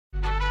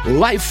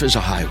Life is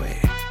a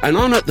highway, and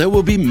on it there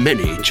will be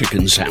many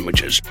chicken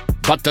sandwiches.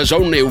 But there's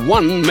only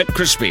one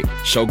McCrispy.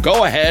 So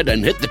go ahead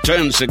and hit the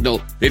turn signal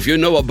if you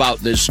know about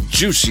this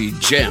juicy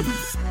gem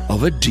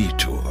of a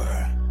detour.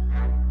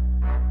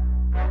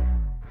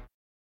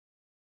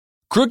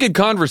 Crooked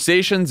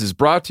Conversations is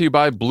brought to you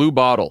by Blue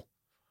Bottle.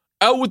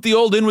 Out with the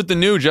old, in with the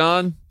new,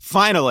 John.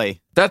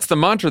 Finally. That's the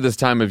mantra this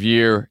time of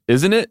year,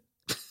 isn't it?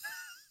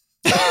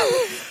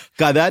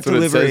 God, that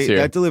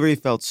delivery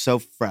felt so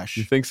fresh.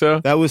 You think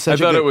so? That was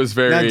such I thought it was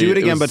very... Now do it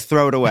again, but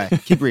throw it away.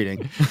 Keep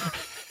reading.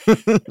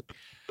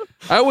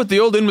 Out with the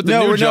old, in with the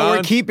new, John. No,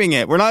 we're keeping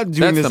it. We're not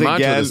doing this again.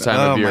 That's the mantra this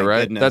time of year,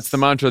 right? Goodness. That's the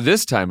mantra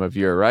this time of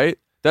year, right?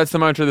 That's the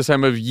mantra this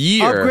time of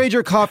year. Upgrade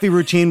your coffee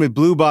routine with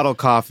Blue Bottle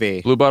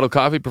Coffee. Blue Bottle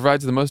Coffee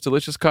provides the most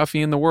delicious coffee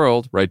in the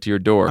world right to your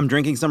door. I'm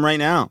drinking some right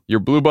now.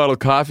 Your Blue Bottle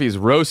Coffee is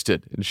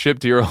roasted and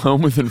shipped to your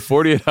home within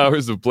 48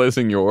 hours of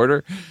placing your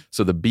order,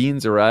 so the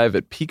beans arrive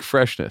at peak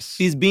freshness.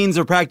 These beans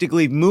are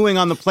practically mooing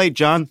on the plate,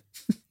 John.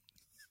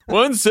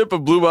 One sip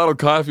of Blue Bottle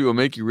Coffee will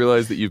make you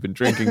realize that you've been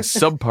drinking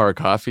subpar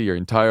coffee your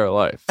entire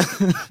life.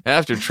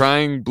 After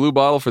trying Blue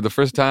Bottle for the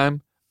first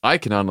time, I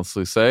can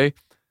honestly say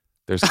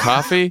there's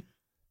coffee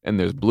and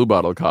there's Blue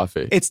Bottle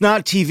Coffee. It's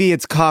not TV,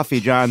 it's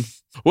coffee, John.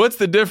 What's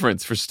the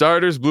difference? For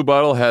starters, Blue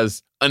Bottle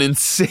has an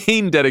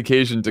insane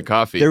dedication to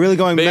coffee. They're really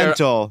going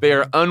mental. They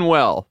are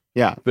unwell.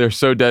 Yeah. They're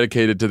so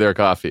dedicated to their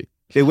coffee.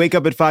 They wake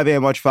up at 5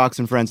 a.m., watch Fox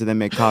and Friends, and then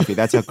make coffee.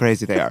 That's how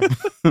crazy they are.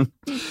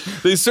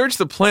 They search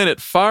the planet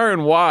far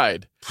and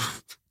wide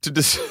to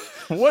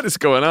what is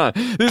going on?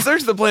 They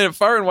search the planet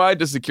far and wide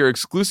to secure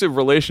exclusive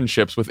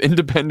relationships with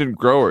independent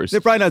growers. They're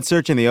probably not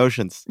searching the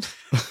oceans,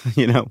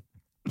 you know.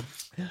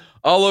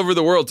 All over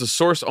the world to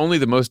source only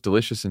the most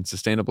delicious and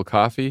sustainable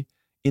coffee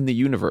in the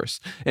universe.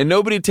 And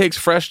nobody takes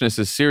freshness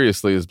as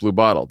seriously as Blue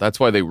Bottle.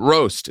 That's why they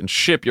roast and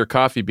ship your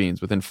coffee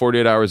beans within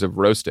 48 hours of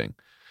roasting.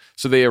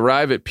 So they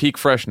arrive at peak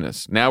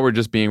freshness. Now we're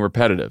just being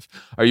repetitive.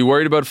 Are you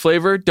worried about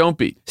flavor? Don't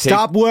be.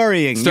 Stop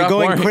worrying. You're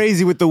going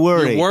crazy with the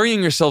worry. You're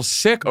worrying yourself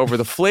sick over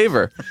the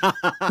flavor.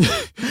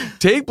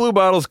 Take Blue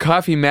Bottle's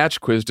coffee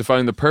match quiz to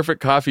find the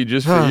perfect coffee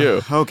just for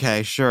you.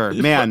 Okay, sure.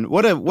 Man,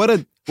 what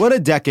a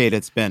decade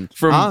it's been.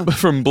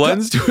 From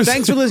blends to...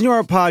 Thanks for listening to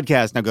our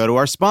podcast. Now go to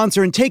our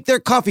sponsor and take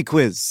their coffee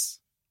quiz.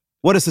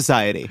 What a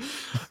society.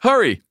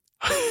 Hurry.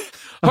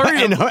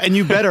 Hurry and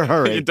you better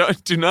hurry.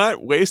 Do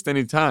not waste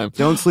any time.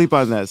 Don't sleep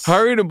on this.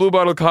 Hurry to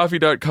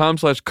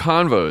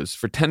bluebottlecoffee.com/convos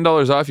for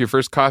 $10 off your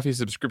first coffee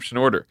subscription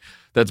order.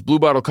 That's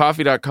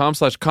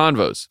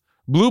bluebottlecoffee.com/convos.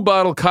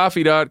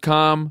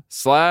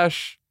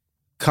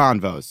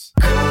 bluebottlecoffee.com/convos.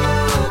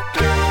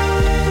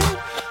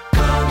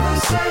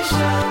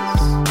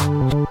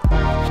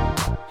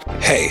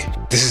 Hey,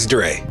 this is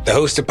DeRay, the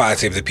host of Pod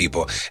Save the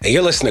People, and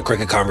you're listening to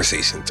Crooked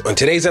Conversations. On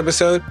today's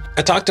episode,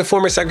 I talked to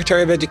former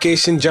Secretary of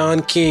Education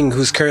John King,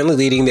 who's currently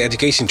leading the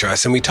Education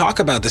Trust, and we talk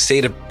about the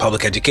state of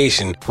public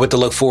education, what to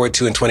look forward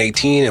to in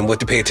 2018, and what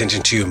to pay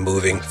attention to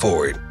moving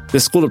forward. The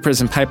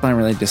school-to-prison pipeline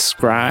really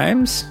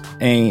describes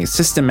a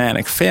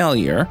systematic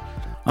failure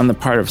on the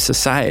part of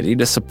society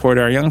to support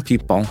our young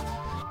people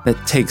that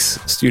takes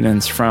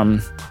students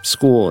from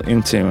school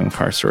into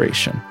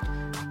incarceration.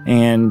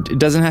 And it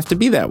doesn't have to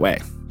be that way.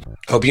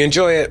 Hope you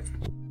enjoy it.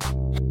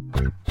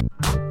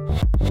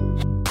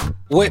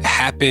 What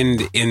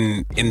happened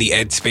in the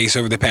ed space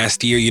over the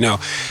past year? You know,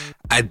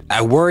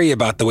 I worry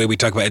about the way we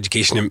talk about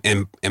education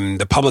in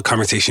the public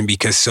conversation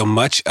because so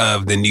much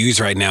of the news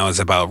right now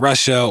is about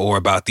Russia or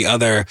about the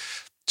other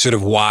sort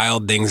of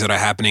wild things that are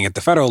happening at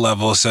the federal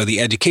level. So the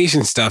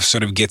education stuff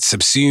sort of gets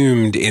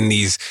subsumed in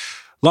these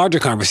larger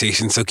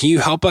conversations. So can you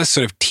help us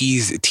sort of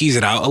tease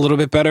it out a little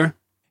bit better?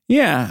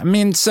 Yeah. I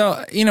mean,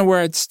 so, you know, where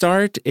I'd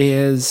start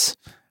is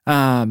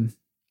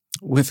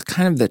with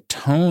kind of the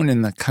tone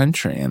in the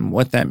country and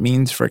what that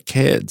means for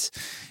kids.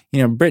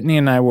 You know, Brittany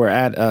and I were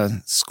at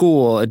a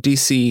school, a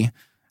DC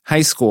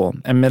high school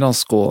and middle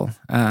school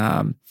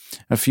a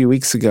few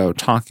weeks ago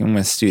talking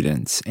with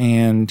students.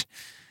 And,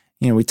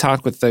 you know, we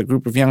talked with a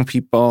group of young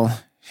people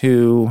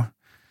who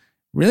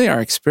really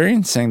are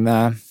experiencing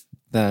the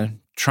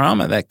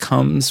trauma that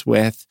comes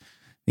with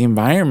the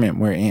environment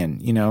we're in.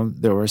 You know,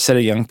 there were a set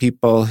of young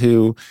people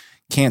who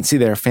can't see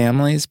their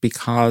families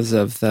because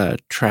of the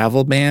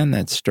travel ban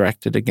that's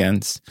directed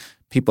against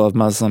people of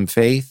Muslim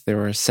faith. There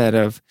were a set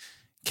of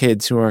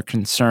kids who are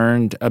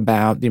concerned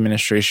about the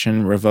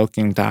administration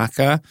revoking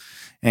DACA,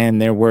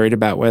 and they're worried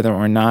about whether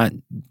or not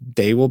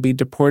they will be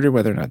deported,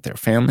 whether or not their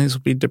families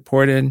will be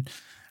deported.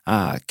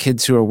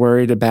 Kids who are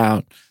worried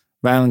about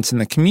violence in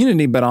the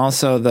community, but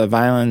also the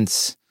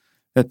violence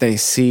that they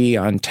see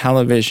on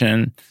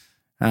television,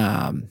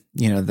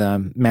 you know,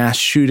 the mass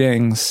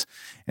shootings.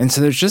 And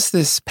so there's just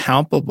this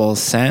palpable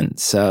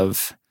sense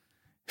of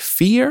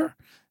fear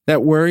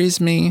that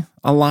worries me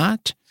a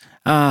lot.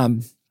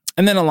 And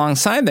then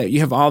alongside that,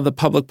 you have all the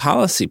public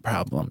policy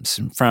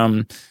problems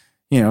from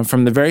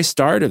the very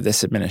start of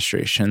this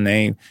administration.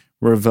 They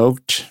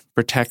revoked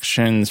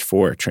protections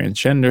for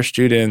transgender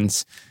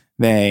students.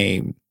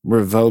 They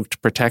revoked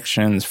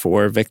protections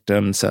for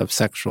victims of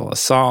sexual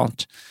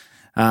assault.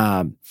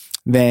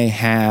 They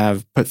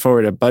have put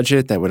forward a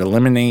budget that would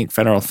eliminate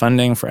federal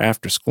funding for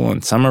after-school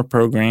and summer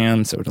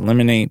programs. That would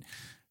eliminate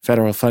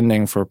federal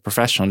funding for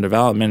professional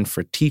development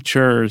for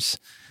teachers.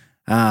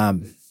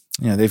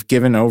 They've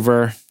given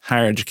over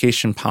higher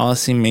education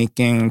policy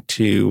making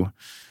to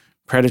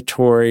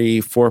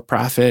predatory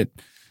for-profit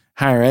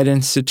higher ed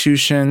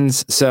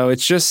institutions. So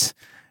it's just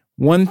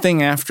one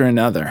thing after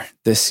another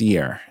this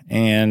year.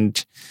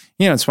 And,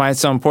 it's why it's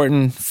so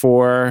important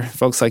for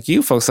folks like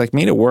you, folks like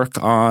me, to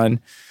work on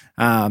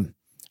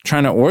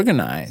trying to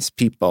organize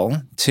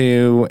people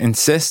to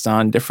insist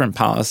on different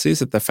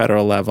policies at the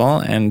federal level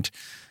and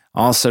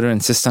also to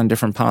insist on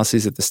different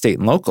policies at the state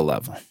and local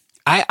level.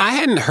 I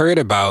hadn't heard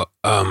about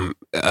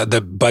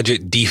the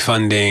budget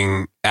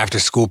defunding after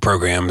school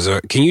programs.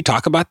 Can you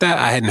talk about that?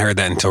 I hadn't heard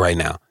that until right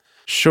now.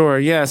 Sure.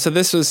 Yeah. So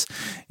this was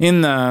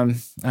in the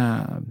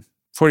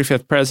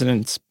 45th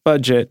president's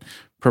budget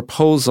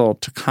proposal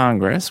to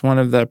Congress. One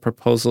of the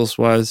proposals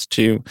was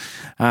to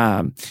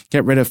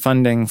get rid of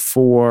funding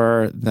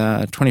for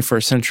the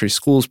 21st Century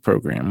Schools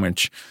program,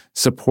 which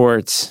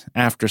supports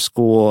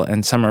after-school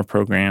and summer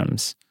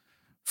programs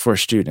for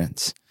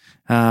students.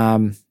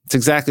 It's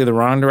exactly the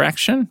wrong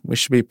direction. We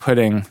should be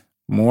putting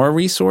more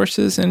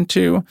resources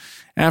into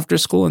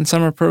after-school and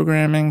summer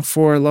programming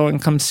for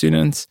low-income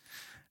students.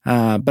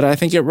 But I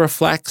think it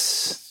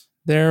reflects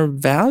their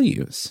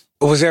values.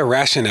 Was there a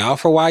rationale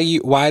for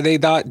why they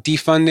thought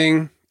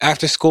defunding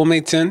after school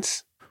made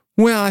sense?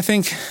 Well, I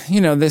think,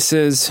 this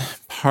is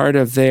part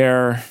of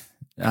their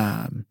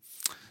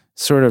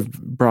sort of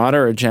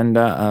broader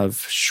agenda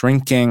of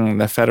shrinking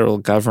the federal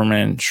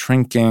government,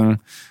 shrinking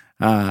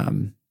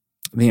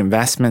the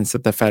investments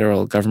that the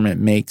federal government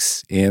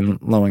makes in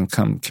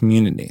low-income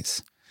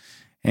communities.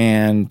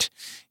 And,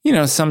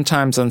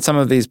 sometimes on some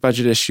of these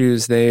budget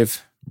issues,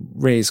 they've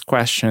raised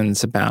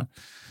questions about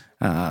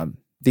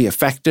the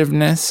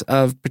effectiveness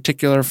of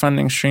particular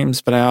funding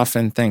streams, but I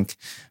often think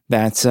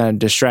that's a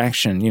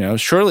distraction.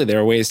 Surely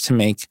there are ways to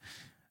make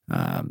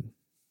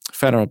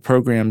federal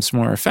programs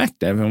more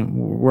effective, and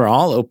we're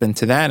all open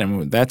to that,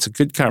 and that's a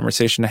good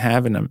conversation to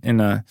have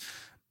in a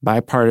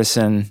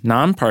bipartisan,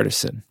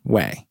 nonpartisan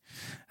way.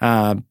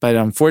 But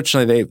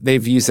unfortunately,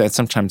 they've used that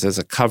sometimes as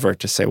a cover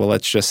to say, well,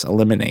 let's just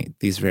eliminate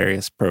these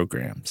various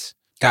programs.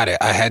 Got it.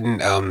 I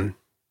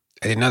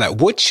didn't know that.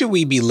 What should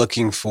we be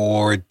looking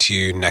forward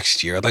to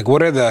next year? Like,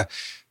 what are the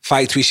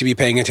fights we should be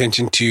paying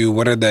attention to?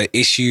 What are the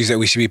issues that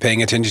we should be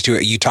paying attention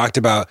to? You talked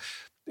about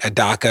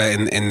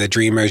DACA and the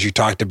Dreamers. You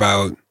talked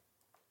about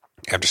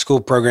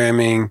after-school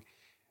programming.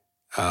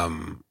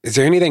 Is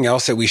there anything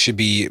else that we should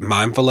be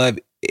mindful of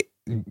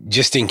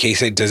just in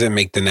case it doesn't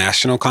make the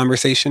national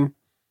conversation?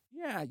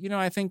 Yeah,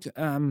 I think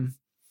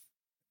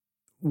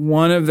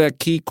one of the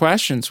key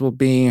questions will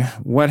be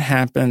what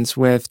happens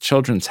with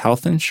children's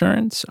health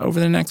insurance over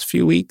the next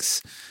few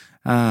weeks.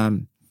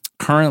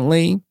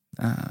 Currently,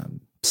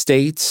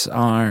 states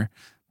are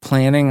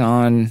planning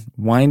on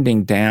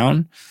winding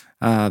down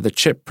the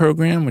CHIP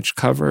program, which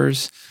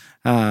covers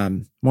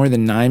more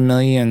than 9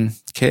 million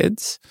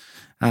kids.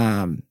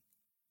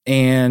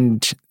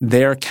 And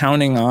they're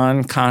counting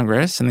on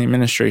Congress and the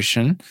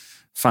administration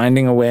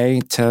finding a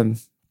way to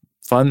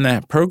fund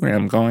that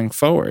program going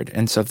forward.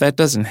 And so if that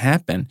doesn't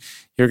happen,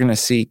 you're going to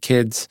see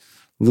kids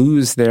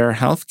lose their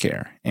health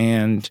care.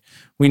 And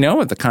we know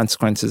what the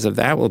consequences of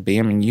that will be.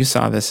 I mean, you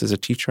saw this as a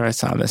teacher. I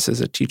saw this as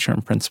a teacher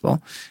and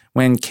principal.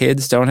 When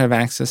kids don't have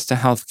access to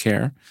health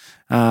care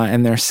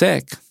and they're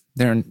sick,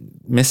 they're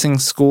missing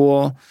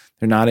school,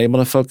 they're not able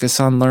to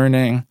focus on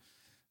learning,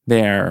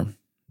 their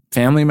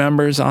family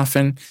members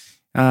often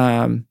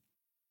then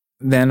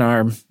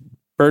are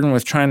burdened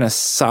with trying to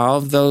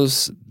solve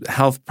those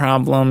health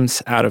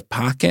problems out of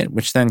pocket,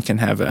 which then can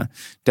have a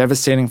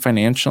devastating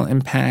financial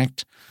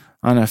impact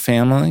on a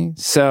family.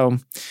 So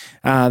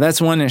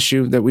that's one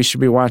issue that we should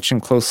be watching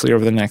closely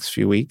over the next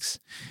few weeks.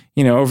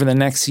 Over the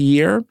next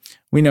year,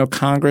 we know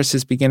Congress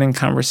is beginning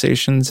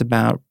conversations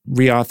about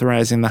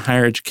reauthorizing the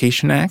Higher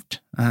Education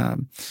Act,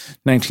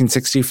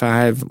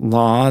 1965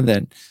 law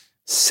that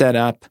set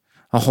up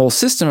a whole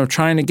system of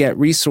trying to get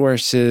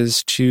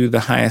resources to the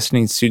highest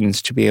need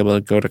students to be able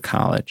to go to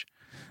college,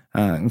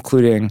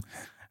 including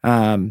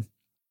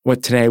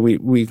what today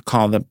we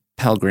call the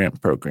Pell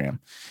Grant program.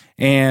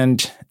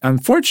 And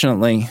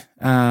unfortunately,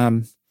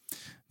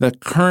 the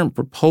current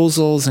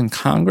proposals in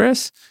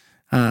Congress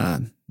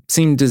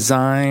seem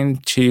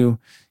designed to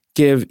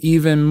give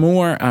even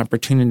more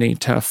opportunity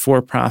to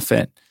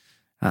for-profit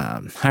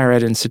higher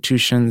ed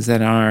institutions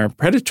that are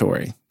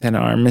predatory, that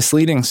are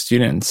misleading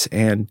students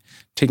and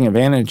taking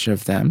advantage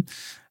of them.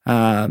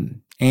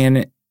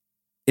 And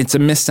it's a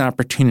missed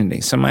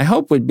opportunity. So my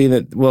hope would be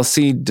that we'll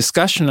see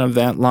discussion of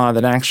that law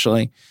that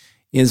actually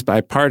is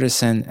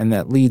bipartisan and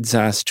that leads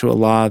us to a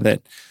law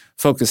that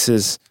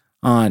focuses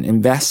on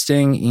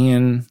investing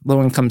in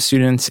low-income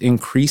students,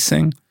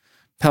 increasing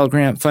Pell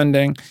Grant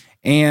funding,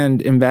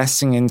 and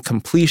investing in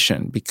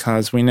completion,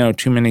 because we know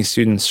too many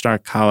students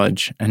start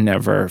college and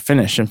never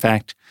finish. In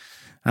fact,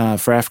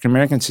 for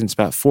African-American students,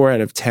 about 4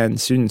 out of 10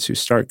 students who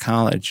start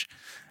college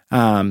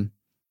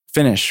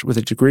finish with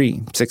a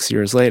degree 6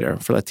 years later.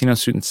 For Latino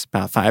students,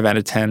 about 5 out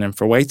of 10, and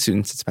for white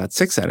students, it's about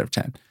 6 out of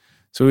 10.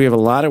 So we have a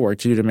lot of work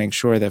to do to make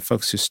sure that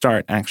folks who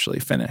start actually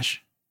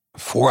finish.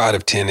 4 out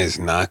of 10 is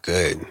not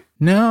good.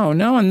 No.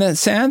 And the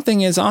sad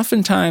thing is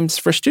oftentimes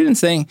for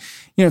students,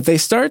 if they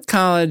start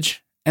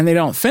college and they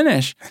don't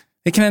finish,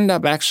 they can end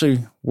up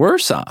actually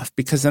worse off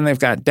because then they've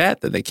got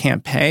debt that they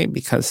can't pay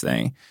because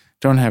they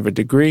don't have a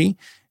degree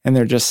and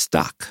they're just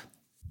stuck.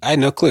 I had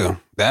no clue.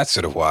 That's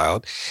sort of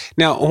wild.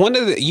 Now,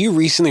 you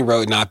recently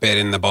wrote an op-ed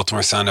in the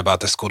Baltimore Sun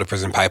about the school to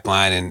prison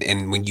pipeline.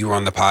 And when you were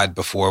on the pod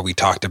before, we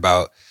talked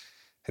about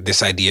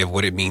this idea of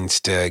what it means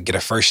to get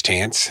a first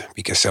chance,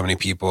 because so many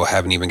people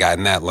haven't even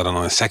gotten that, let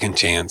alone a second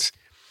chance.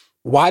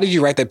 Why did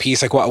you write that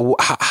piece? Like,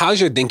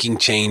 how's your thinking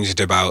changed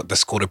about the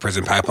school to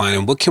prison pipeline,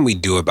 and what can we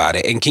do about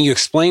it? And can you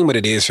explain what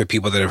it is for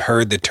people that have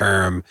heard the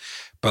term,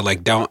 but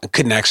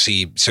couldn't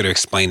actually sort of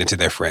explain it to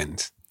their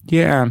friends?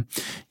 Yeah.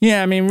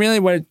 I mean, really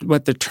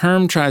what the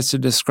term tries to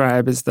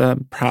describe is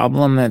the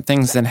problem that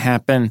things that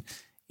happen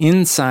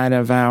inside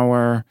of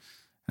our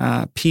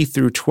P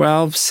through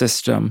 12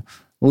 system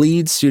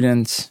lead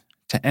students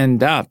to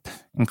end up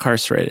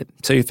incarcerated.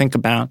 So you think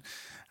about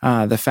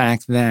the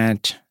fact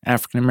that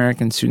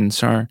African-American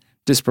students are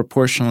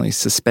disproportionately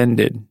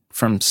suspended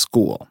from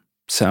school.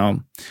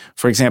 So,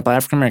 for example,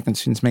 African-American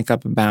students make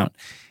up about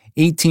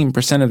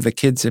 18% of the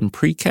kids in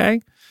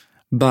pre-K,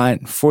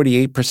 but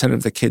 48%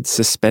 of the kids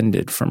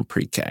suspended from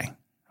pre-K,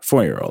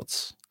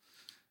 4-year-olds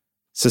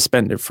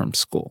suspended from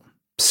school.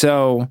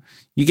 So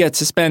you get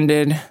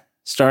suspended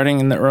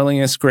starting in the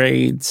earliest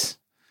grades.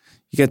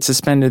 You get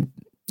suspended,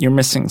 you're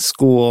missing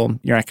school,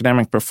 your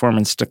academic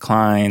performance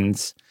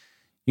declines,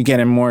 you get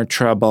in more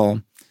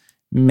trouble.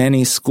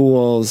 Many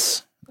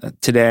schools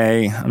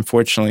today,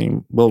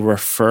 unfortunately, will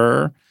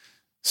refer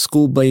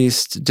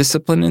school-based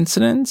discipline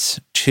incidents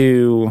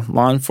to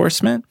law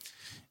enforcement.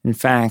 In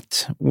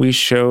fact, we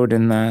showed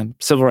in the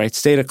civil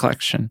rights data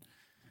collection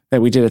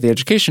that we did at the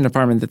education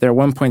department that there are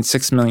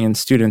 1.6 million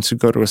students who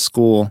go to a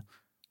school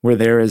where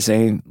there is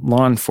a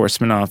law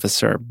enforcement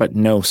officer but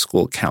no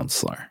school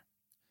counselor.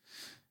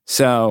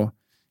 So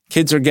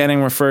kids are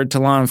getting referred to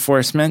law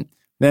enforcement,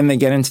 then they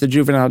get into the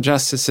juvenile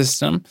justice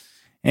system,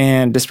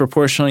 and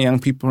disproportionately young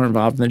people who are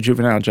involved in the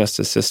juvenile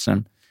justice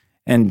system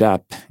end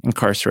up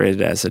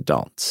incarcerated as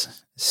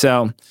adults.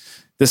 So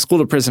the school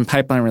to prison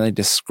pipeline really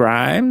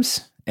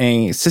describes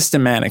a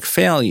systematic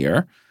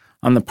failure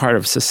on the part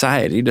of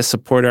society to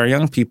support our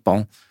young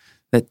people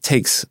that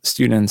takes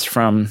students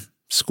from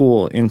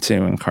school into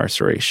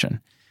incarceration.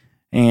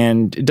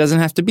 And it doesn't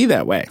have to be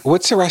that way.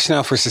 What's the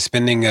rationale for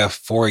suspending a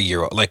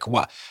 4-year-old? Like,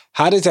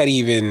 how does that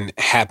even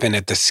happen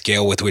at the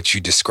scale with which you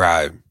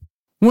describe?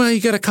 Well,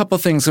 you got a couple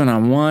things going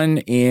on.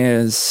 One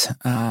is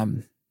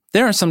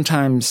there are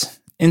sometimes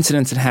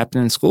incidents that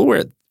happen in school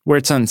where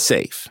it's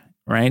unsafe,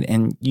 right?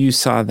 And you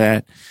saw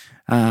that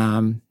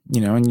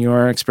in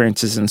your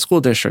experiences in school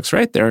districts,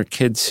 right? There are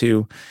kids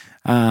who,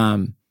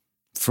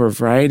 for a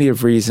variety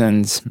of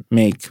reasons,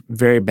 make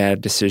very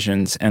bad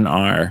decisions and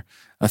are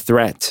a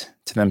threat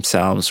to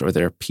themselves or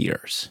their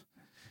peers.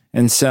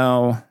 And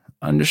so,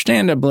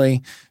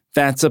 understandably,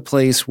 that's a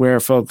place where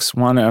folks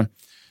want to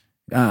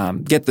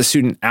get the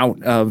student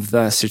out of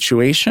the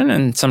situation.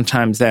 And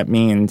sometimes that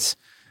means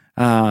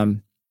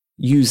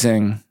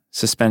using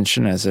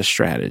suspension as a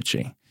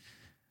strategy.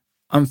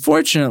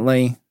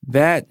 Unfortunately,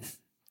 that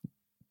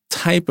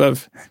type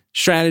of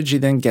strategy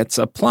then gets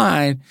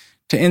applied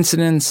to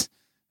incidents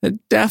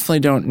that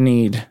definitely don't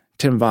need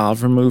to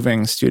involve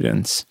removing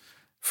students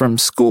from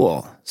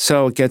school.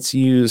 So it gets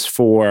used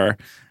for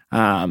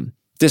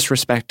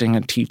disrespecting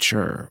a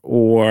teacher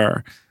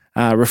or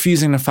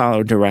refusing to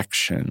follow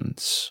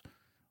directions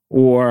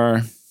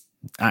or,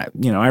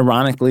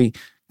 ironically,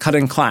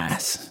 cutting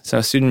class. So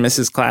a student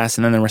misses class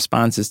and then the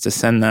response is to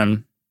send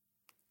them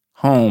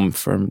home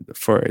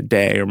for a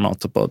day or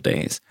multiple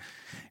days.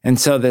 And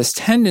so this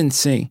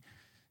tendency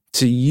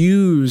to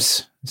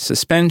use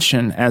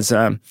suspension as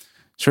a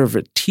sort of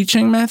a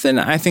teaching method,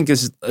 I think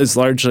is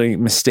largely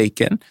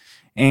mistaken.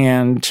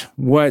 And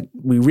what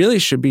we really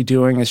should be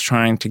doing is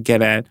trying to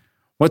get at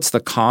what's the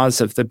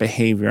cause of the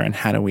behavior and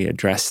how do we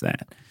address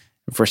that.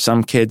 For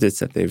some kids, it's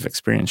that they've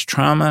experienced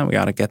trauma. We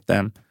ought to get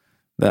them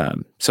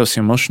the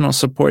socio-emotional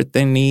support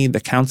they need,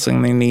 the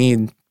counseling they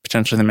need,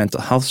 potentially the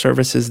mental health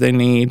services they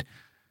need.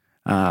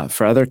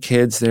 For other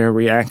kids, they're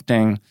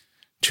reacting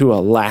to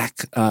a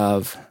lack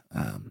of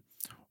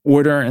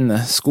order in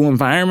the school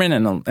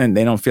environment and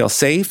they don't feel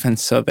safe. And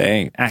so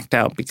they act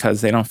out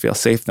because they don't feel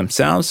safe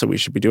themselves. So we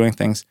should be doing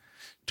things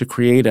to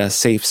create a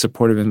safe,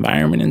 supportive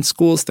environment in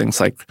schools, things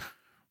like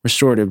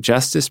restorative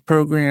justice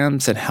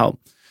programs that help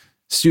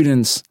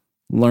students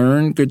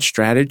learn good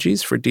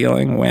strategies for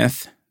dealing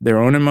with their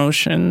own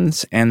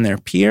emotions and their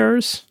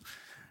peers.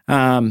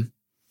 So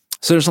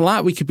there's a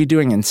lot we could be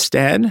doing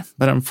instead,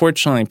 but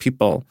unfortunately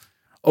people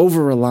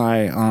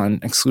over-rely on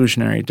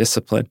exclusionary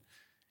discipline.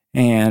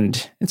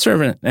 And it's sort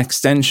of an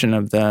extension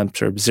of the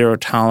sort of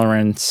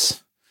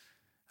zero-tolerance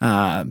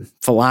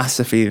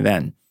philosophy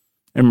that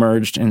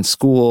emerged in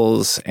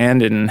schools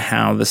and in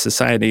how the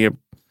society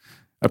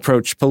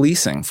approached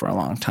policing for a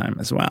long time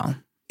as well.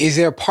 Is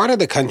there a part of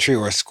the country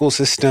or a school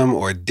system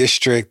or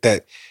district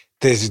that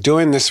is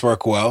doing this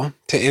work well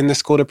to end the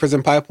school to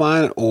prison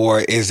pipeline,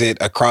 or is it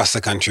across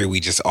the country we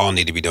just all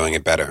need to be doing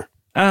it better?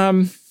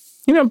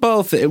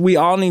 Both. We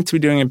all need to be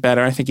doing it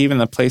better. I think even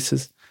the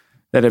places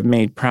that have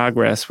made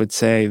progress would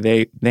say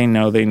they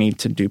know they need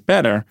to do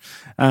better.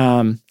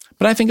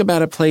 But I think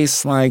about a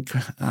place like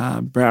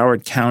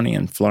Broward County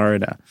in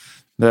Florida.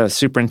 The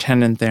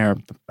superintendent there,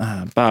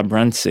 Bob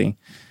Runcie,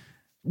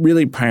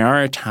 really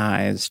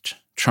prioritized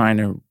trying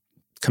to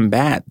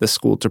combat the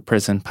school to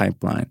prison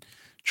pipeline,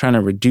 trying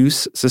to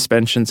reduce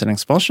suspensions and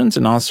expulsions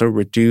and also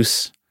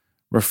reduce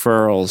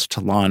referrals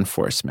to law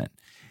enforcement.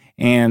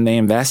 And they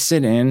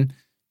invested in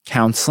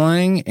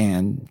counseling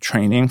and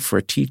training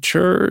for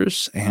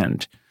teachers,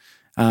 and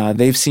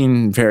they've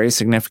seen very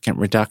significant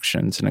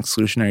reductions in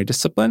exclusionary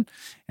discipline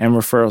and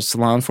referrals to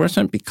law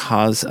enforcement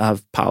because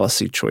of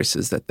policy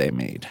choices that they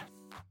made.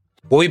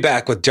 We'll be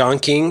back with John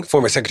King,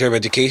 former Secretary of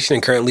Education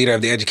and current leader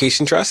of the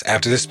Education Trust,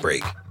 after this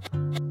break.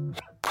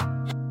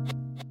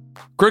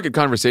 Crooked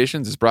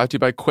Conversations is brought to you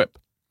by Quip.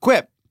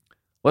 Quip.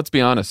 Let's be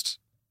honest.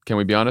 Can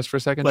we be honest for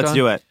a second, John? Let's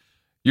do it.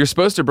 You're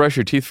supposed to brush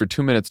your teeth for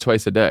 2 minutes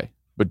twice a day,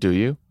 but do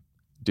you?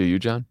 Do you,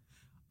 John?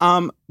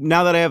 Now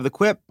that I have the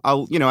Quip, I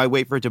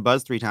wait for it to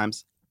buzz 3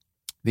 times.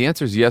 The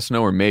answer is yes,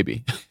 no, or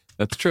maybe.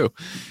 That's true.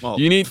 Well.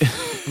 You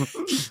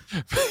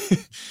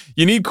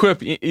need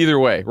Quip either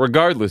way.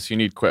 Regardless, you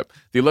need Quip.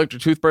 The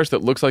electric toothbrush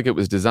that looks like it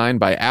was designed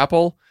by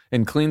Apple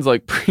and cleans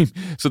like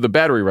so the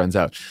battery runs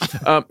out,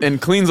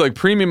 and cleans like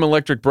premium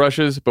electric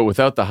brushes, but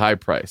without the high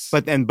price.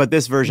 But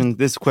this version,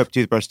 this Quip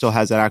toothbrush still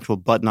has an actual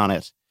button on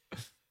it.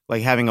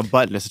 Like having a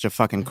button is such a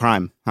fucking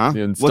crime, huh?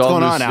 What's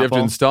going on, Apple? You have to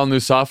install new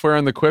software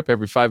on the Quip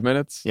every 5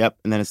 minutes. Yep,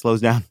 and then it slows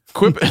down.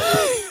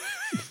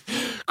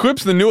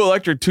 Quip's the new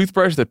electric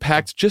toothbrush that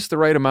packs just the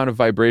right amount of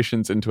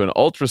vibrations into an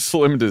ultra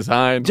slim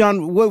design.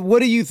 John, what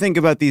do you think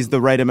about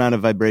the right amount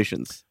of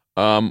vibrations?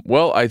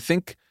 Well, I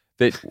think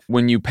that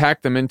when you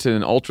pack them into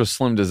an ultra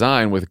slim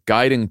design with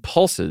guiding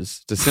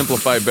pulses to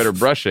simplify better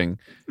brushing,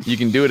 you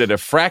can do it at a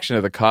fraction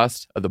of the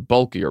cost of the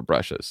bulkier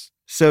brushes.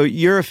 So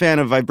you're a fan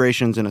of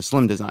vibrations in a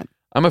slim design?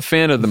 I'm a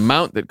fan of the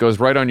mount that goes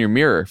right on your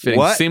mirror, fitting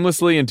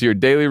seamlessly into your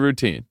daily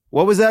routine.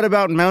 What was that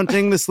about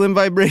mounting the slim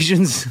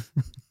vibrations?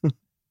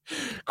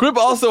 Quip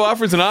also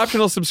offers an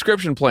optional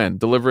subscription plan,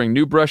 delivering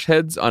new brush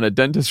heads on a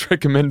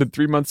dentist-recommended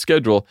 3-month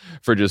schedule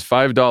for just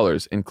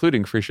 $5,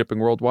 including free shipping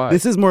worldwide.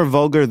 This is more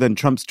vulgar than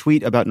Trump's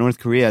tweet about North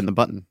Korea and the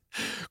button.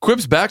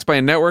 Quip's backed by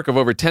a network of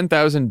over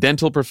 10,000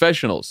 dental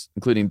professionals,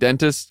 including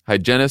dentists,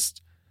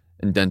 hygienists,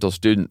 and dental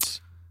students.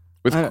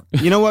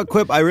 You know what,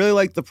 Quip? I really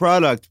like the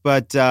product,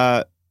 but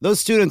those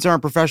students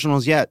aren't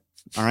professionals yet,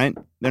 all right?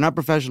 They're not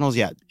professionals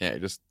yet. Yeah,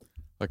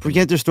 We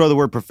can't just throw the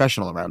word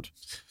professional around.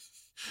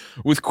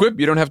 With Quip,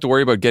 you don't have to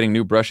worry about getting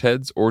new brush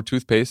heads or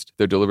toothpaste.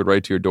 They're delivered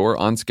right to your door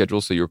on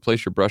schedule, so you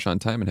replace your brush on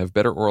time and have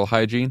better oral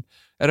hygiene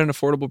at an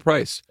affordable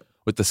price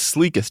with the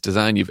sleekest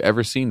design you've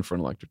ever seen for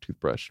an electric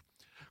toothbrush.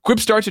 Quip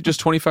starts at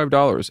just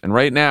 $25, and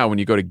right now, when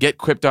you go to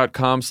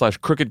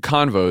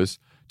getquip.com/crookedconvos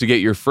to get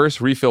your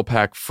first refill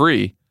pack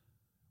free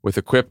with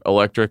a Quip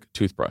electric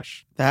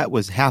toothbrush. That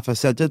was half a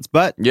sentence,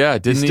 but yeah,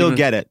 you still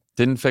get it.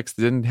 Didn't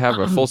have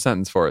a full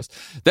sentence for us.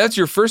 That's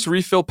your first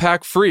refill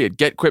pack free at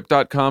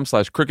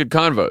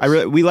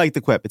getquip.com/crookedconvos. We like the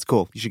Quip. It's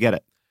cool. You should get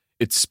it.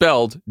 It's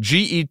spelled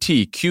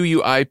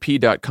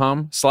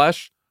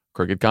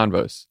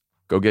getquip.com/crookedconvos.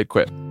 Go get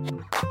Quip.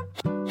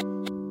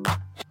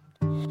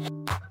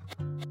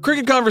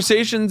 Crooked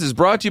Conversations is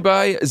brought to you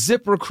by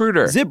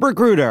ZipRecruiter.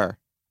 ZipRecruiter.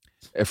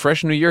 A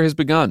fresh new year has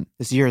begun.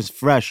 This year is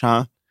fresh,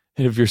 huh?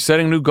 And if you're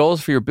setting new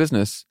goals for your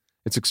business,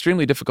 it's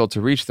extremely difficult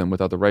to reach them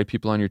without the right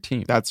people on your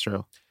team. That's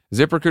true.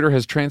 ZipRecruiter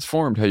has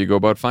transformed how you go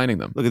about finding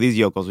them. Look at these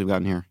yokels we've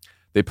gotten here.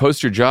 They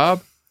post your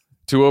job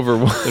to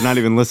over... They're not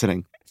even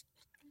listening.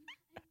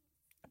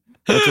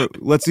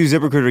 Let's do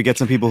ZipRecruiter to get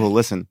some people who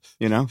listen,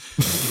 you know?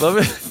 Love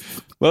it.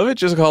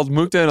 Just called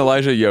Mukta and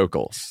Elijah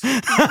Yokels.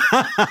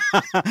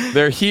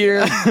 They're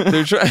here.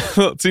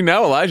 See,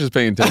 now Elijah's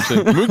paying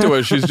attention. Mukta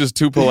was, she's just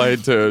too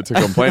polite to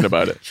complain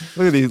about it.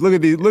 Look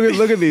at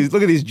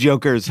these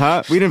jokers,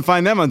 huh? We didn't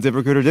find them on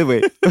ZipRecruiter, did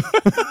we?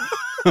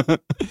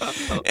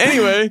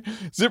 Anyway,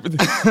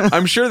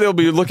 I'm sure they'll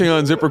be looking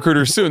on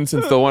ZipRecruiter soon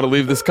since they'll want to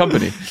leave this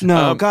company.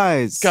 No,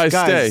 guys,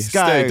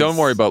 stay. Don't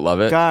worry about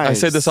Lovett. I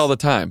say this all the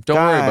time. Don't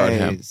worry about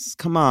him.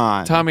 Come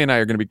on. Tommy and I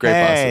are going to be great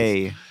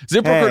bosses.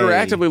 ZipRecruiter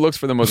actively looks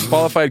for the most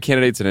qualified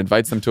candidates and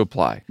invites them to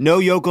apply. No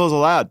yokels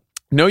allowed.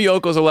 No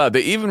yokels allowed.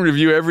 They even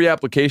review every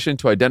application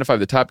to identify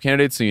the top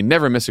candidates so you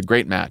never miss a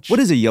great match. What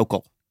is a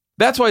yokel?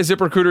 That's why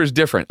ZipRecruiter is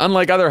different.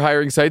 Unlike other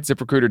hiring sites,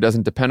 ZipRecruiter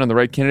doesn't depend on the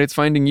right candidates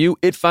finding you.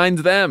 It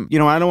finds them. You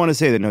know, I don't want to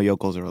say that no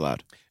yokels are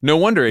allowed. No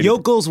wonder.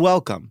 Yokels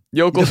welcome.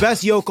 The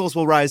best yokels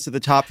will rise to the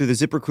top through the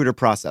ZipRecruiter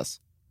process.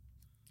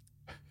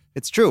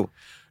 It's true.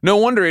 No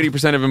wonder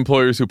 80% of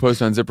employers who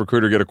post on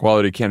ZipRecruiter get a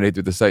quality candidate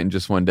through the site in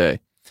just one day.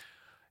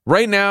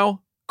 Right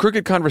now,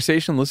 Crooked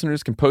Conversation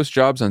listeners can post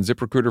jobs on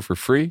ZipRecruiter for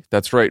free.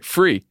 That's right,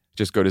 free.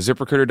 Just go to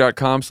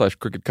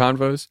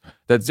ZipRecruiter.com/crookedconvos.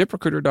 That's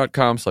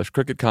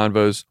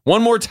ZipRecruiter.com/crookedconvos.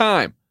 One more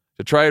time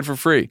to try it for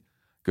free.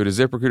 Go to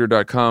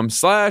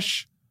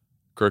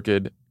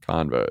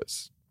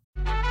ZipRecruiter.com/crookedconvos.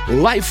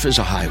 Life is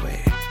a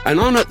highway, and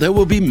on it there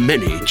will be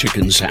many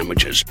chicken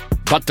sandwiches.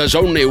 But there's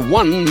only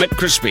one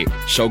McCrispy.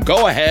 So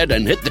go ahead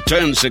and hit the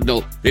turn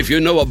signal if you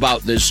know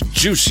about this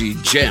juicy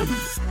gem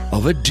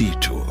of a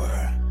detour.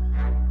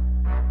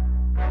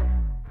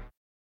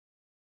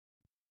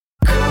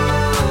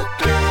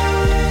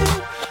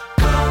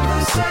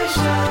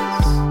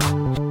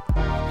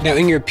 Now,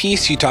 in your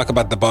piece, you talk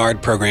about the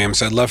BARD program,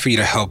 so I'd love for you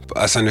to help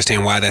us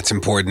understand why that's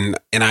important.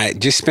 And I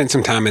just spent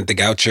some time at the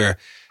Goucher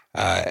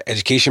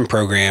education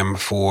program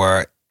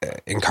for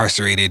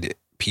incarcerated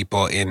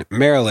people in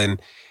Maryland,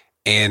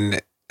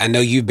 and I know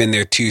you've been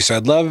there too. So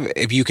I'd love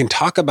if you can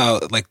talk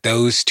about like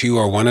those two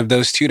or one of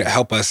those two to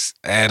help us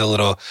add a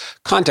little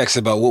context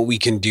about what we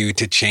can do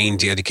to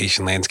change the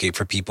education landscape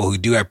for people who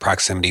do have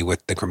proximity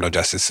with the criminal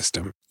justice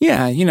system.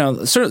 Yeah,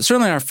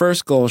 certainly our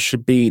first goal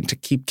should be to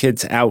keep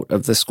kids out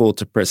of the school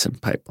to prison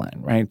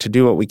pipeline, right? To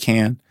do what we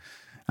can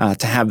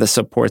to have the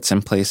supports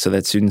in place so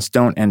that students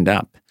don't end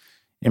up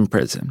in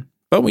prison.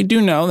 But we do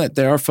know that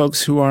there are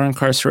folks who are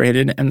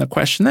incarcerated, and the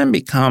question then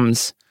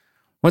becomes,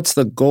 what's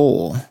the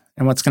goal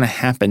and what's going to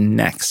happen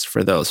next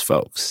for those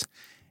folks?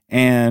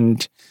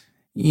 And,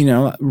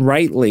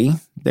 rightly,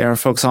 there are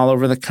folks all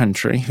over the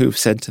country who've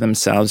said to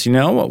themselves,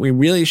 what we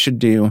really should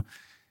do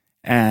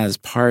as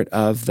part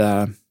of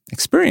the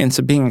experience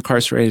of being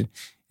incarcerated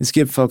is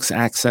give folks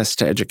access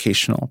to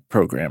educational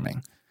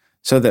programming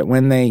so that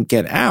when they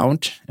get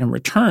out and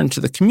return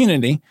to the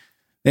community,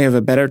 they have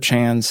a better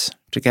chance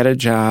to get a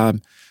job,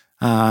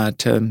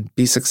 to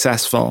be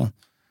successful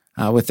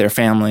with their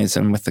families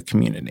and with the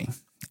community.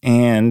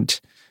 And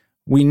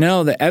we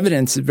know the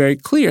evidence is very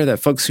clear that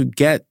folks who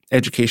get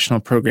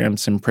educational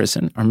programs in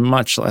prison are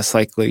much less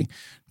likely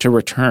to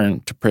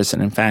return to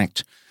prison. In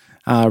fact,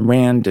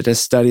 Rand did a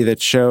study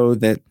that showed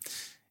that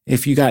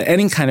if you got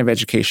any kind of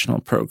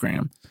educational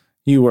program,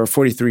 you were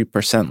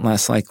 43%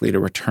 less likely to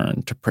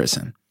return to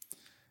prison.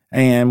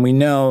 And we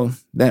know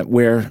that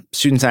where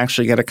students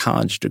actually get a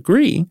college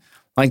degree,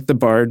 like the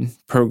BARD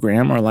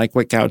program or like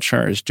what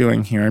Goucher is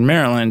doing here in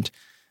Maryland,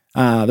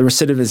 the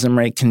recidivism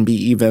rate can be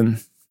even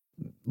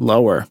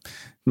lower.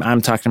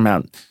 I'm talking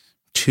about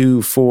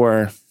 2,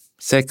 4,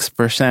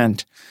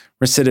 6%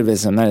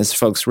 recidivism. That is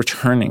folks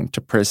returning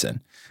to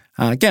prison.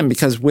 Again,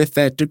 because with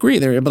that degree,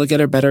 they're able to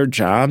get a better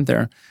job.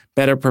 They're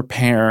better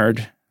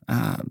prepared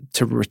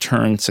to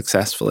return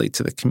successfully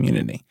to the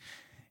community.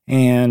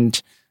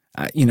 And,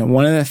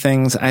 one of the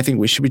things I think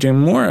we should be doing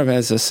more of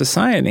as a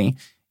society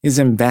is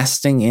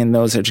investing in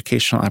those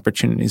educational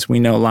opportunities. We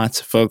know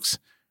lots of folks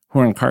who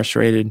are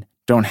incarcerated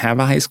don't have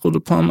a high school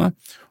diploma,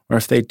 or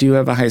if they do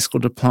have a high school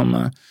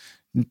diploma,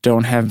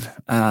 don't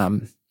have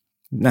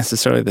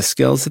necessarily the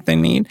skills that they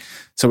need.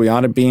 So we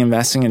ought to be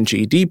investing in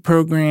GED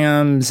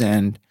programs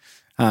and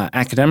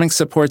academic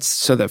supports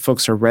so that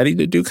folks are ready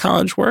to do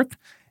college work.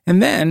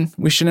 And then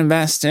we should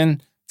invest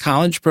in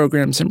college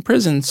programs in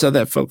prison so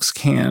that folks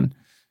can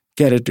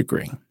get a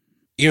degree.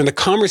 The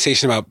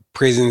conversation about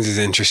prisons is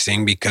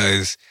interesting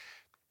because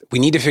we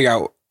need to figure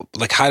out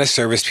like how to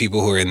service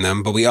people who are in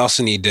them, but we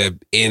also need to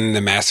end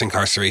the mass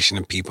incarceration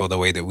of people the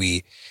way that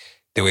we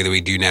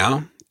do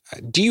now.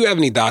 Do you have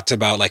any thoughts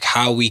about like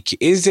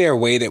is there a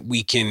way that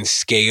we can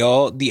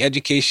scale the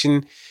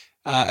education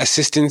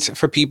assistance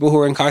for people who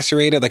are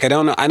incarcerated? Like, I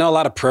don't know. I know a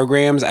lot of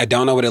programs. I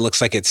don't know what it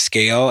looks like at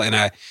scale. And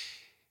I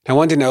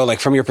want to know, like,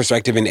 from your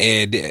perspective in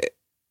ed,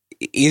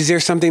 is there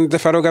something the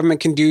federal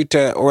government can do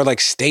or like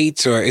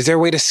states, or is there a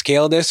way to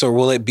scale this, or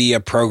will it be a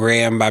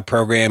program by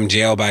program,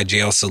 jail by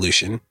jail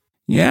solution?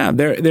 Yeah,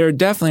 there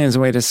definitely is a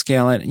way to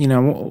scale it.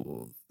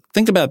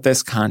 Think about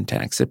this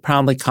context. It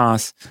probably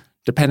costs,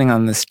 depending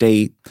on the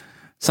state,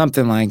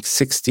 something like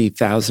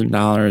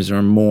 $60,000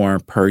 or more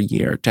per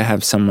year to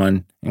have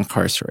someone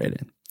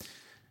incarcerated.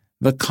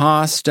 The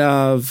cost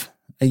of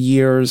a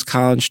year's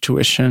college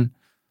tuition,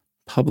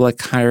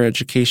 public higher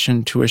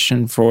education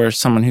tuition for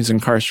someone who's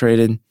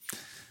incarcerated,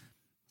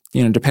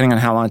 depending on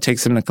how long it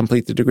takes them to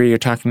complete the degree, you're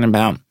talking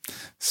about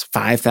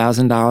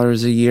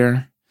 $5,000 a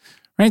year,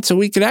 right? So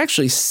we could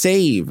actually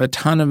save a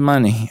ton of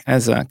money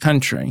as a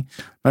country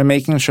by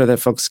making sure that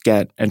folks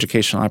get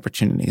educational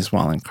opportunities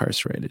while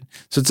incarcerated.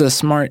 So it's a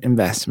smart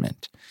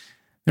investment.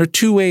 There are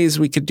two ways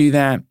we could do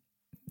that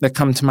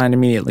come to mind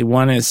immediately.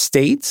 One is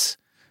states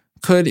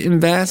could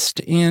invest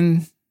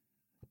in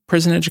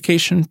prison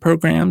education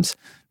programs.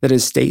 That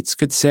is, states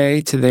could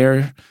say to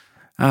their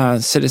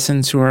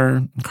citizens who are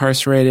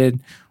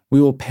incarcerated,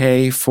 we will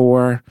pay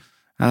for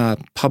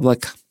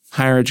public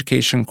higher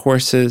education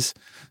courses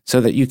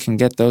so that you can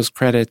get those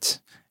credits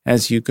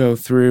as you go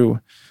through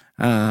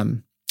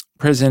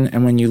prison.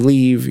 And when you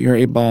leave, you're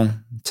able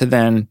to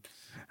then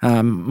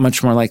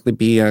much more likely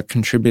be a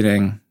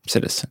contributing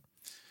citizen.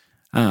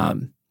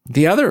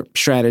 The other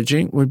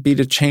strategy would be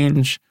to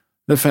change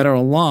the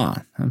federal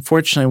law.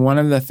 Unfortunately, one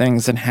of the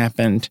things that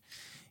happened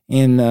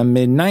in the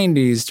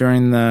mid-'90s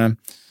during the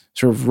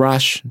sort of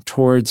rush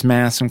towards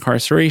mass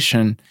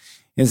incarceration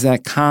is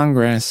that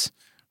Congress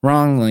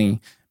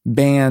wrongly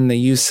banned the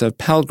use of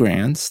Pell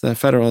Grants, the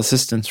federal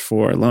assistance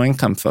for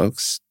low-income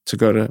folks to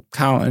go to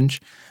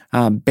college,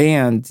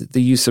 banned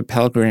the use of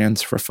Pell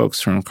Grants for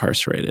folks who are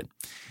incarcerated.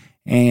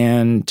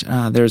 And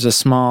there's a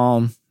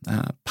small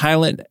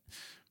pilot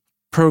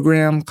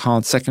program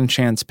called Second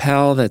Chance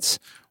Pell that's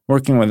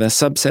working with a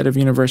subset of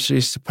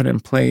universities to put in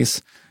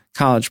place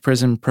college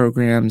prison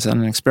programs on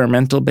an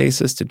experimental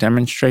basis to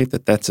demonstrate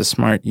that that's a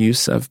smart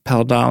use of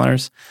Pell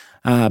dollars.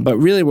 But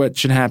really what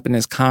should happen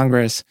is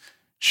Congress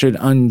should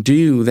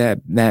undo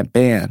that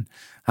ban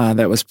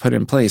that was put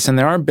in place. And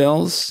there are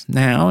bills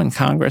now in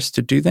Congress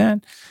to do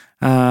that.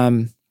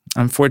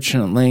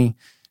 Unfortunately,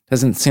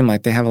 doesn't seem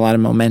like they have a lot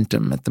of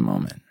momentum at the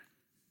moment.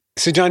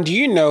 So, John, do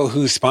you know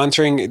who's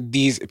sponsoring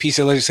these pieces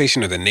of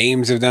legislation or the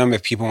names of them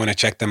if people want to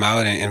check them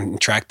out and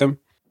track them?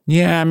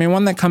 Yeah, I mean,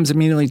 one that comes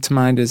immediately to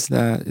mind is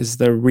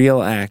the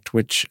REAL Act,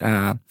 which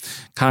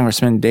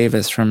Congressman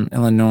Davis from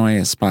Illinois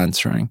is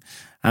sponsoring.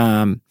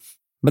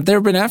 But there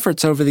have been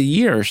efforts over the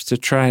years to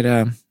try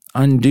to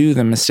undo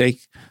the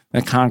mistake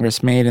that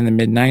Congress made in the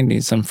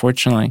mid-'90s.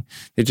 Unfortunately,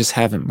 they just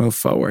haven't moved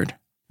forward.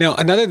 Now,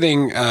 another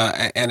thing,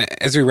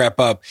 and as we wrap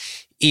up,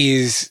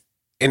 is,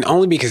 and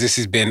only because this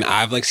has been,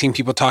 I've seen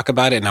people talk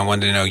about it, and I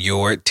wanted to know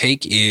your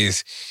take,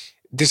 is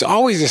there's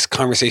always this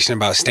conversation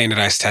about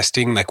standardized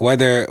testing, like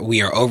whether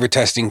we are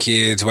over-testing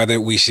kids, whether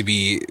we should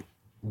be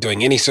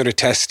doing any sort of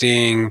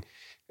testing,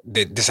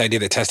 this idea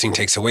that testing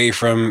takes away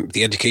from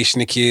the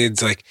education of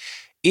kids.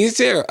 Is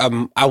there,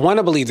 I want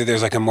to believe that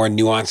there's a more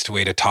nuanced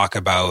way to talk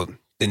about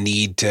the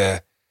need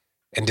to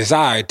and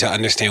desire to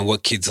understand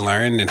what kids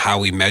learn and how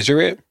we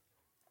measure it.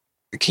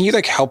 Can you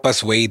help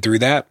us wade through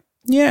that?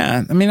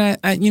 Yeah. I mean,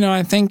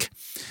 I think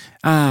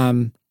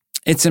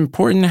it's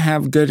important to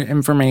have good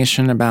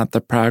information about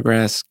the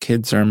progress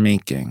kids are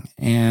making.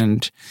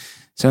 And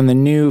so in the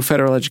new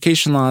federal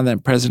education law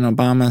that President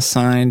Obama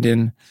signed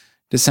in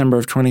December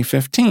of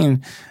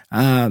 2015,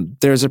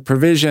 there's a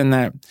provision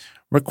that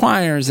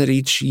requires that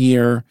each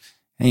year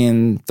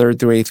in 3rd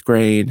through 8th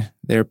grade,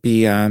 there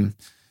be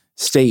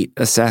state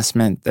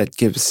assessment that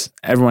gives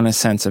everyone a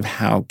sense of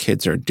how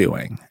kids are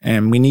doing.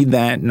 And we need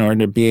that in order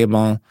to be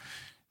able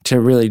to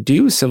really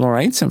do civil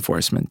rights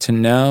enforcement, to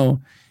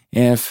know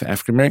if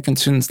African-American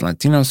students,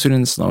 Latino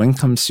students,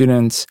 low-income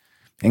students,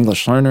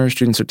 English learners,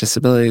 students with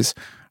disabilities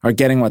are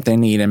getting what they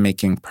need and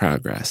making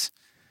progress.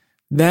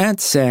 That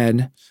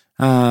said,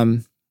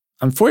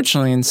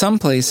 unfortunately, in some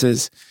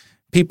places,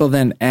 people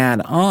then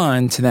add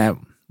on to that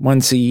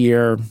once a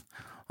year,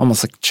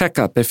 almost like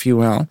checkup, if you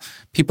will.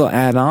 People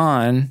add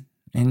on,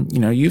 and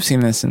you've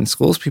seen this in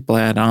schools, people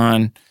add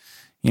on,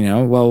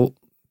 well,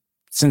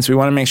 since we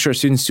want to make sure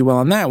students do well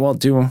on that, we'll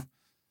do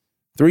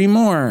 3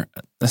 more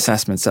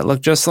assessments that look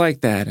just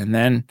like that. And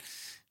then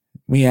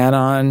we add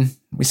on,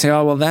 we say,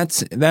 oh, well,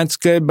 that's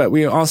good, but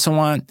we also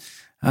want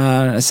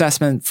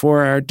assessment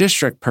for our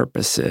district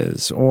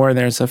purposes, or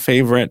there's a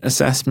favorite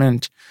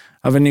assessment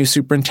of a new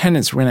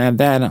superintendent, so we're going to add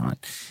that on.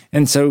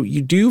 And so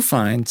you do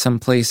find some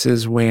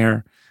places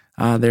where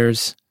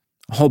there's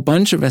a whole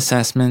bunch of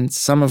assessments,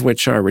 some of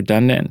which are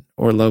redundant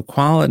or low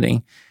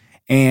quality,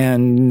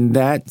 and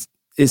that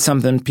is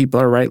something people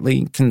are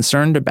rightly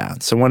concerned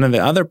about. So one of the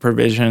other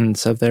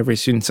provisions of the Every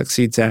Student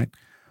Succeeds Act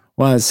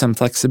was some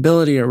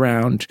flexibility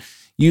around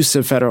use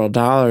of federal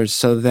dollars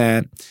so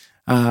that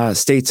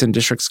states and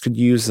districts could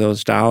use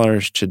those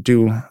dollars to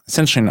do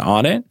essentially an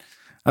audit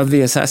of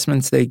the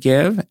assessments they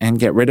give and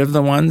get rid of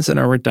the ones that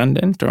are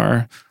redundant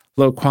or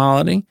low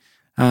quality,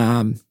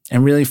 and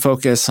really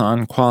focus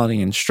on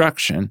quality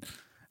instruction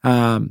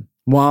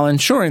while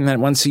ensuring that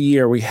once a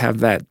year we have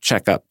that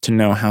checkup to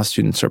know how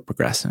students are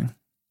progressing.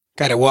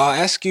 Got it. Well, I'll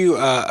ask you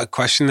a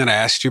question that I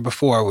asked you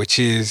before, which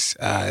is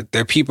there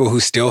are people who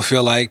still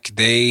feel like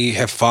they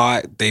have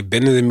fought, they've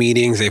been to the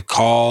meetings, they've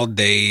called,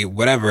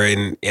 whatever,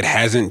 and it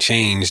hasn't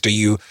changed. Are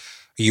you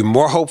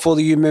more hopeful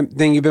than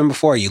you've been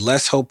before? Are you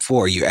less hopeful?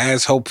 Are you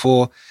as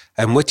hopeful?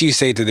 And what do you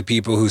say to the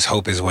people whose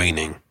hope is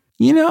waning?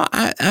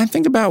 I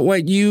think about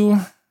what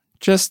you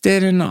just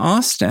did in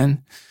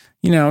Austin,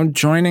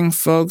 joining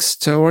folks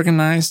to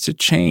organize to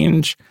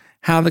change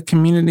how the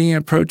community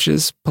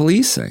approaches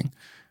policing,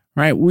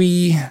 right?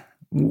 We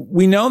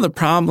know the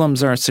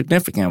problems are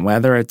significant,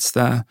 whether it's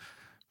the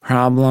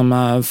problem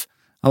of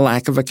a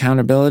lack of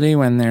accountability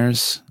when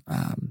there's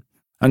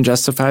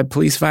unjustified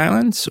police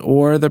violence,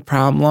 or the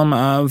problem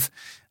of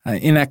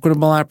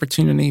inequitable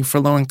opportunity for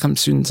low-income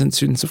students and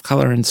students of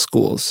color in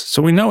schools.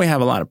 So we know we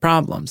have a lot of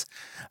problems,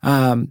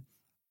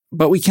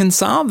 but we can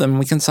solve them.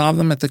 We can solve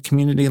them at the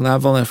community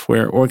level if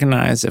we're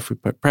organized, if we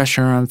put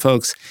pressure on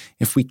folks,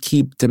 if we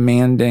keep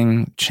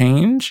demanding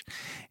change.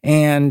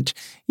 And,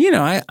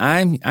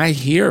 I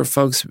hear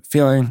folks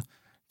feeling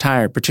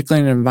tired,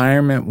 particularly in an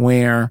environment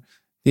where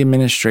the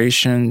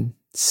administration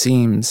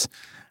seems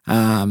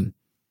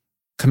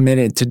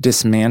committed to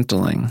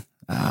dismantling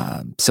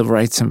civil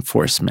rights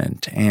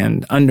enforcement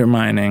and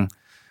undermining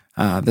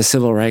the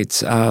civil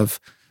rights of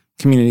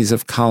communities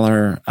of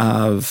color,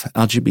 of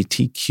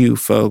LGBTQ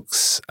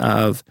folks,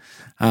 of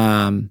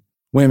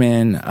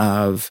women,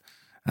 of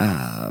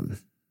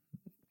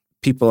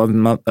people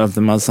of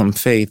the Muslim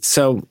faith.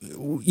 So,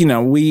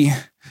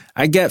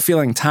 I get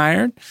feeling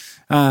tired,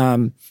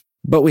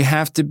 but we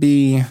have to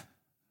be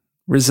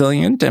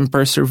resilient and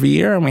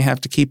persevere, and we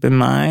have to keep in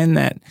mind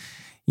that,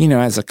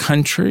 as a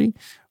country,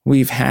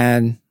 we've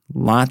had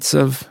lots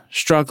of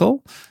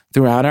struggle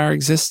throughout our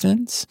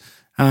existence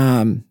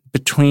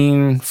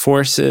between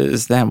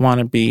forces that want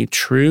to be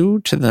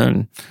true to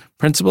the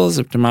principles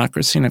of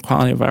democracy and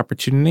equality of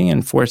opportunity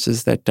and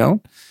forces that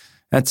don't.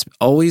 That's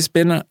always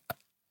been a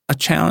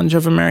challenge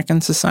of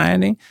American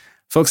society.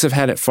 Folks have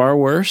had it far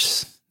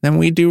worse than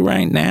we do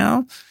right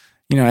now.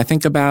 I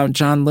think about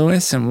John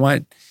Lewis and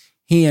what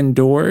he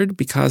endured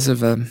because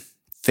of a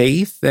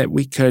faith that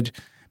we could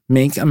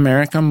make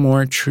America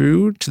more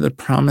true to the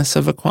promise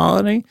of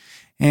equality.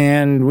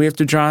 And we have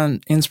to draw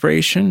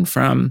inspiration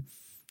from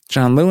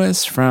John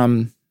Lewis,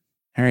 from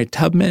Harriet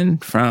Tubman,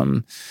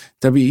 from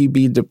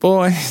W.E.B. Du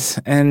Bois,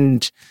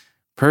 and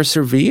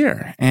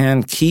persevere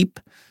and keep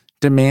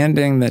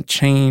demanding the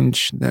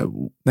change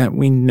that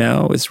we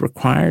know is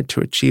required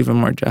to achieve a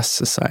more just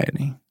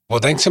society. Well,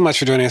 thanks so much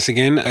for joining us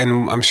again,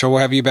 and I'm sure we'll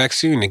have you back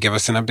soon to give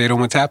us an update on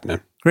what's happening.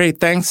 Great.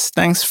 Thanks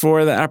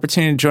for the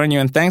opportunity to join you,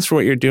 and thanks for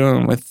what you're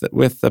doing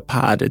with the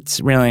pod.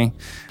 It's really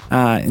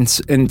it's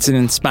an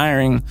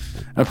inspiring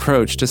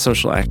approach to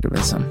social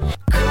activism.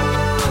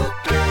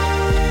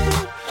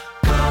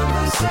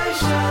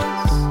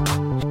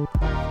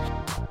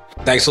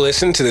 Thanks for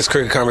listening to this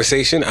Crooked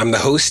Conversation. I'm the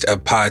host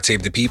of Pod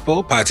Save the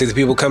People. Pod Save the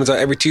People comes out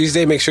every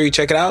Tuesday. Make sure you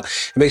check it out.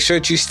 And make sure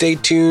that you stay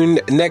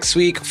tuned next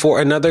week for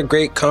another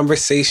great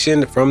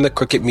conversation from the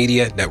Crooked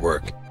Media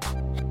Network.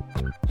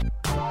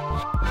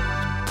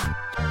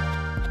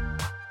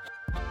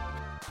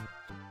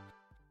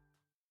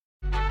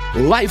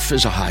 Life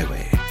is a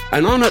highway,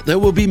 and on it there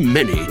will be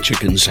many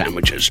chicken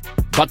sandwiches.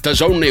 But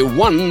there's only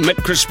one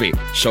McCrispy.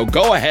 So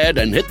go ahead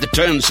and hit the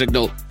turn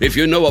signal if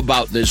you know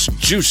about this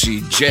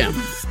juicy gem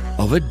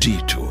of a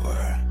detour.